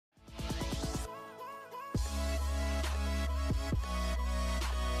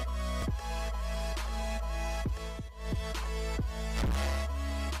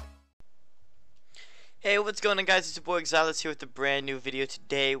Hey, what's going on, guys? It's your boy Xalis here with a brand new video.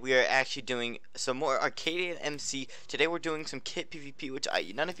 Today we are actually doing some more ArcadianMC. Today we're doing some KitPvP, which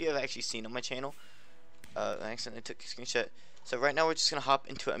none of you have actually seen on my channel. I accidentally took a screenshot. So right now we're just gonna hop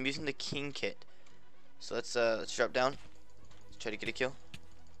into it. I'm using the King kit. So let's drop down. Let's try to get a kill.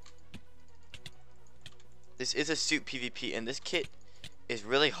 This is a suit PvP, and this kit is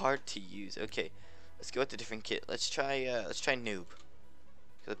really hard to use. Okay, let's go with a different kit. Let's try noob,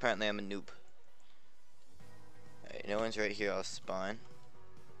 because apparently I'm a noob. Alright, no one's right here. I'll spawn.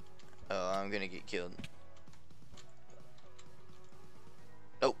 Oh, I'm gonna get killed.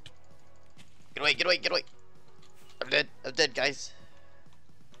 Oh! Get away, get away, get away! I'm dead, guys.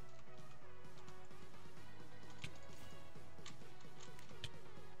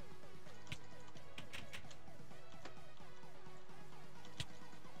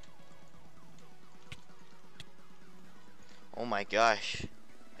 Oh my gosh.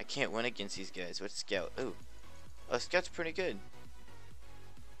 I can't win against these guys. What's Scout? Ooh. Oh, Scout's pretty good.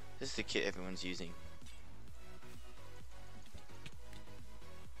 This is the kit everyone's using.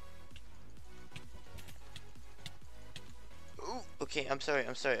 Ooh, okay, I'm sorry.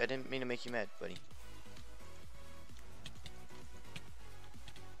 I didn't mean to make you mad, buddy.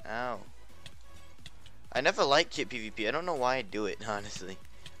 Ow. I never liked KitPvP. I don't know why I do it, honestly.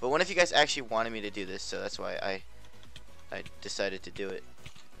 But one of you guys actually wanted me to do this, so that's why I decided to do it.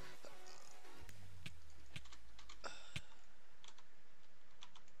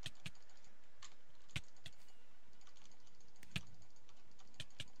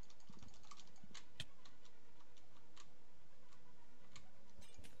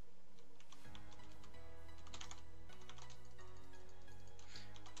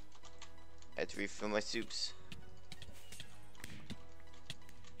 I had to refill my soups.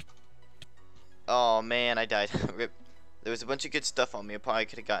 Oh man, I died. Rip. There was a bunch of good stuff on me. I probably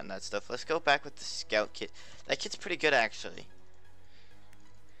could have gotten that stuff. Let's go back with the Scout kit. That kit's pretty good, actually.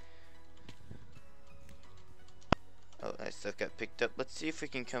 Oh, that stuff got picked up. Let's see if we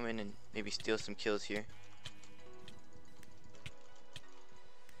can come in and maybe steal some kills here.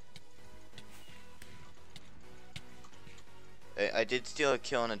 I did steal a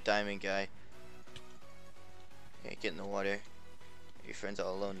kill on a diamond guy. Yeah, get in the water. Your friend's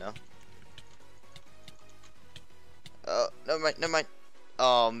all alone now. Oh, never mind, never mind.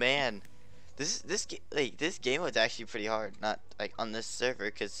 Oh man, this game was actually pretty hard. Not like on this server,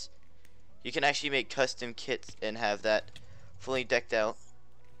 because you can actually make custom kits and have that fully decked out.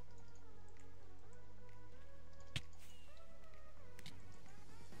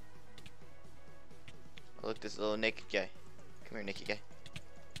 Oh, look, this little naked guy. Come here, naked guy.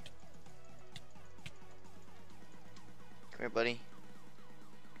 Come here, buddy.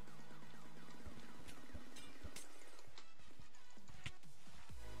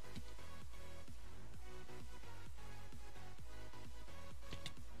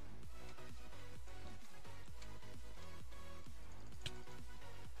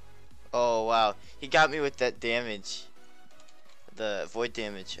 Oh wow, he got me with that damage. The void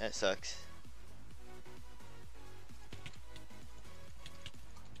damage. That sucks.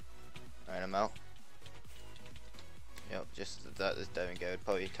 Alright, I'm out. Yep, just that this diving guy would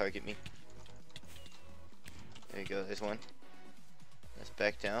probably target me. There you go, there's one. Let's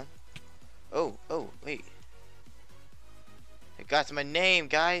back down. Oh, wait. It got to my name,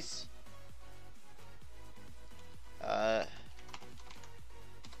 guys.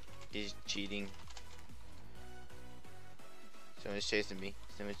 He's cheating. Someone's chasing me.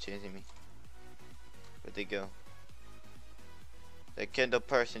 Where'd they go? That Kendall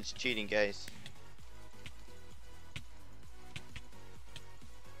person's cheating, guys.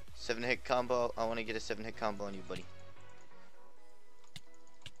 7-hit combo. I want to get a 7-hit combo on you, buddy.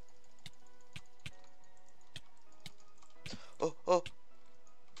 Oh.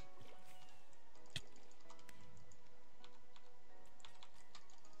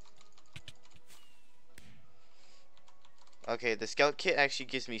 Okay, the Scout kit actually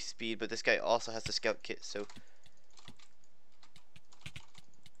gives me speed, but this guy also has the Scout kit, so...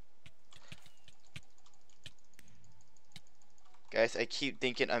 Guys, I keep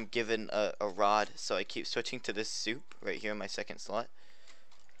thinking I'm given a rod, so I keep switching to this soup right here in my second slot.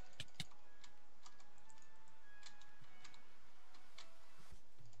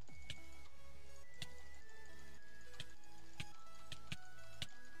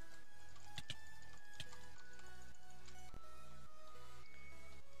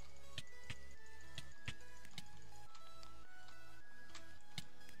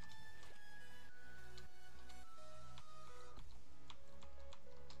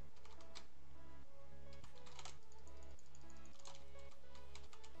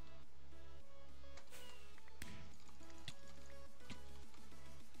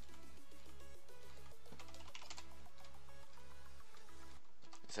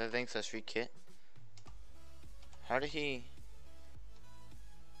 So I think that's free kit. How did he?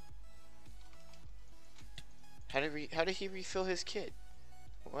 How did he refill his kit?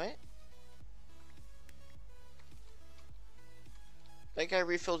 What? That guy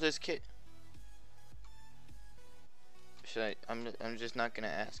refilled his kit. Should I? I'm just not gonna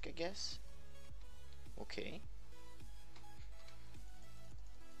ask, I guess. Okay.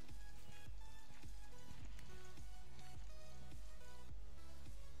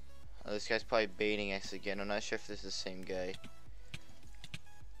 Oh, this guy's probably baiting us again. I'm not sure if this is the same guy.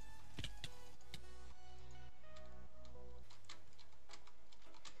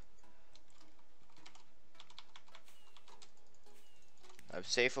 I'm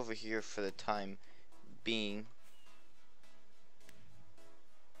safe over here for the time being.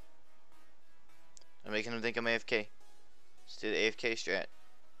 I'm making him think I'm AFK. Let's do the AFK strat.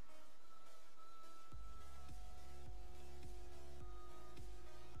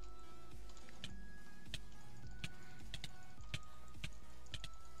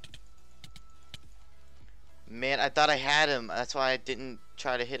 Man, I thought I had him. That's why I didn't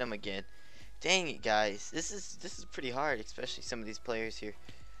try to hit him again. Dang it, guys. This is pretty hard, especially some of these players here.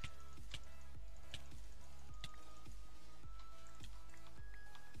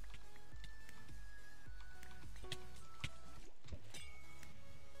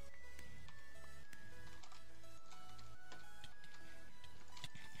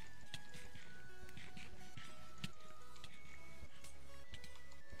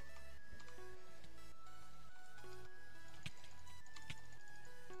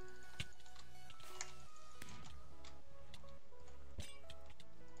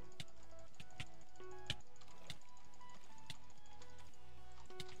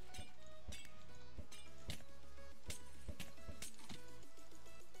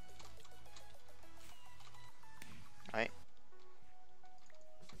 Alright.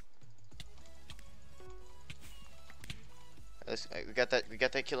 We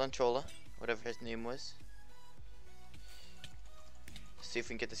got that kill on Trolla, whatever his name was. Let's see if we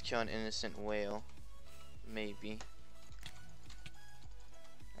can get this kill on Innocent Whale. Maybe.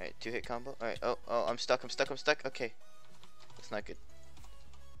 Alright, 2-hit combo. Alright, oh, I'm stuck. Okay. That's not good.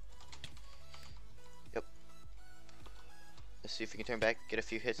 Yep. Let's see if we can turn back, get a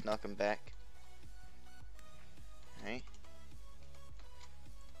few hits, knock him back. Alright.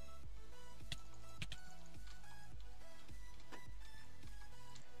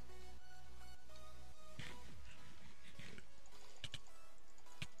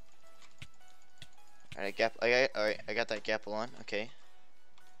 Alright, I got that gapple on. Okay.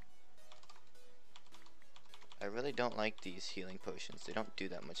 I really don't like these healing potions. They don't do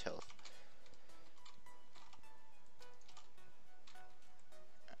that much health.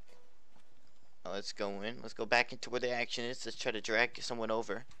 Right. Let's go in. Let's go back into where the action is. Let's try to drag someone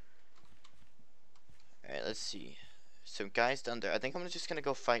over. Alright, let's see. Some guys down there. I think I'm just gonna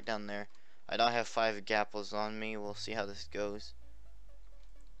go fight down there. I don't have 5 gapples on me. We'll see how this goes.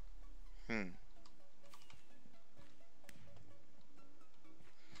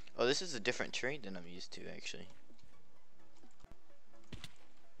 Oh, this is a different trade than I'm used to, actually.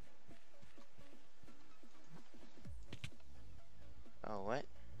 Oh, what?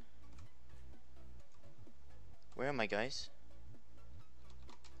 Where am I, guys?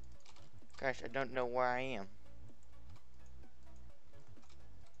 Gosh, I don't know where I am.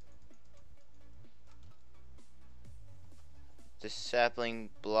 The sapling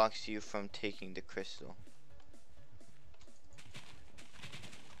blocks you from taking the crystal.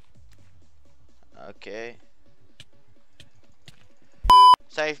 Okay.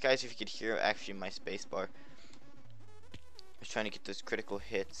 Sorry guys if you could hear actually my spacebar. I was trying to get those critical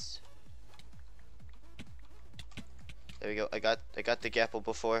hits. There we go. I got the gapple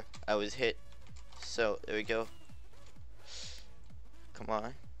before I was hit. So there we go. Come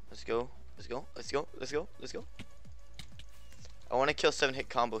on. Let's go. I want to kill 7-hit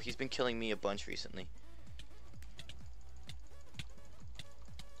combo. He's been killing me a bunch recently.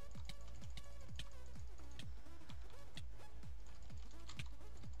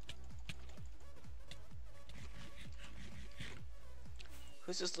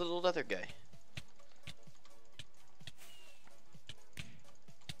 Who's this little leather guy?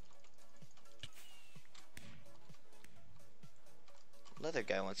 Leather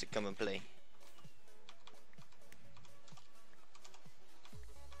guy wants to come and play.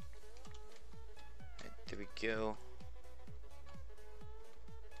 Right, there we go.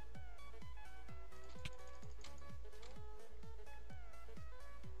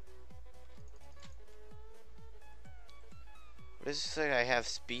 What does it say? I have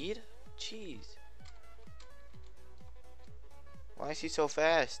speed? Jeez. Why is he so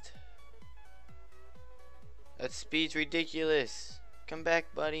fast? That speed's ridiculous. Come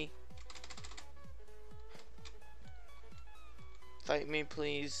back, buddy. Fight me,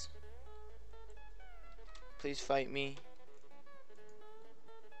 please. Please fight me.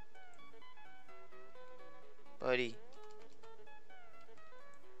 Buddy.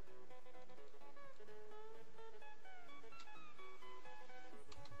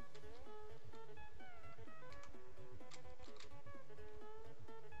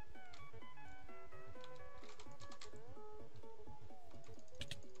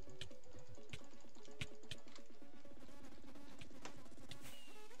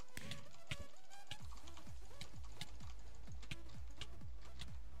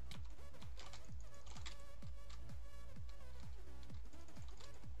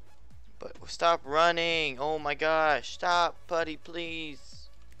 But stop running. Oh my gosh. Stop, buddy, please.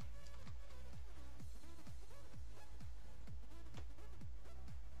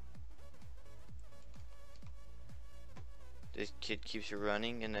 This kid keeps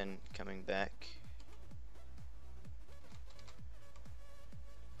running and then coming back.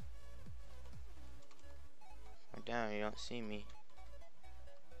 I'm down, you don't see me.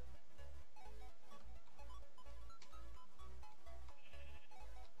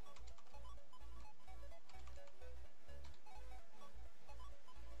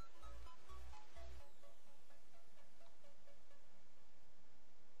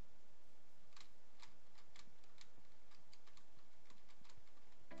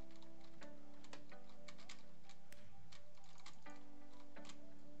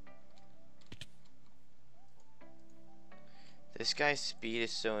 This guy's speed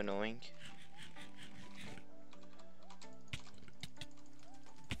is so annoying.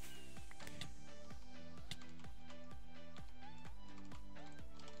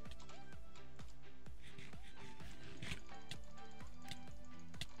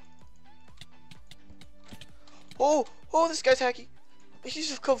 Oh, this guy's hacky. He's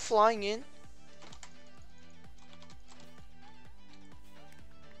just come flying in.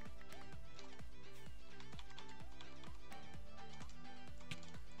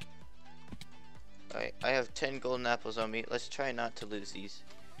 Alright, I have 10 golden apples on me. Let's try not to lose these.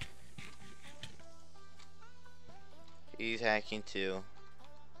 He's hacking too.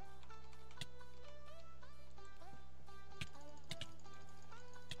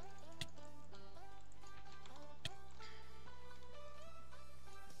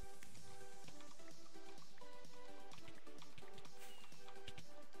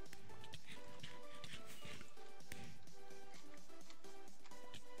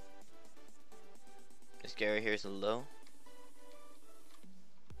 This guy right here is low.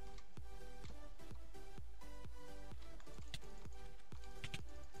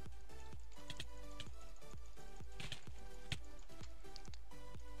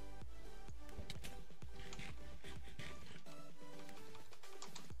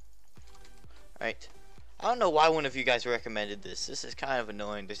 Alright. I don't know why one of you guys recommended this. This is kind of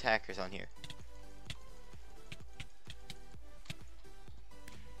annoying. There's hackers on here.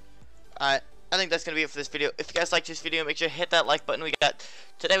 Alright. I think that's gonna be it for this video. If you guys liked this video, make sure to hit that like button.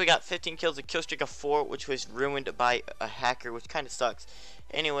 Today we got 15 kills, a kill streak of 4, which was ruined by a hacker, which kind of sucks.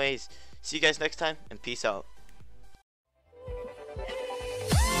 Anyways, see you guys next time, and peace out.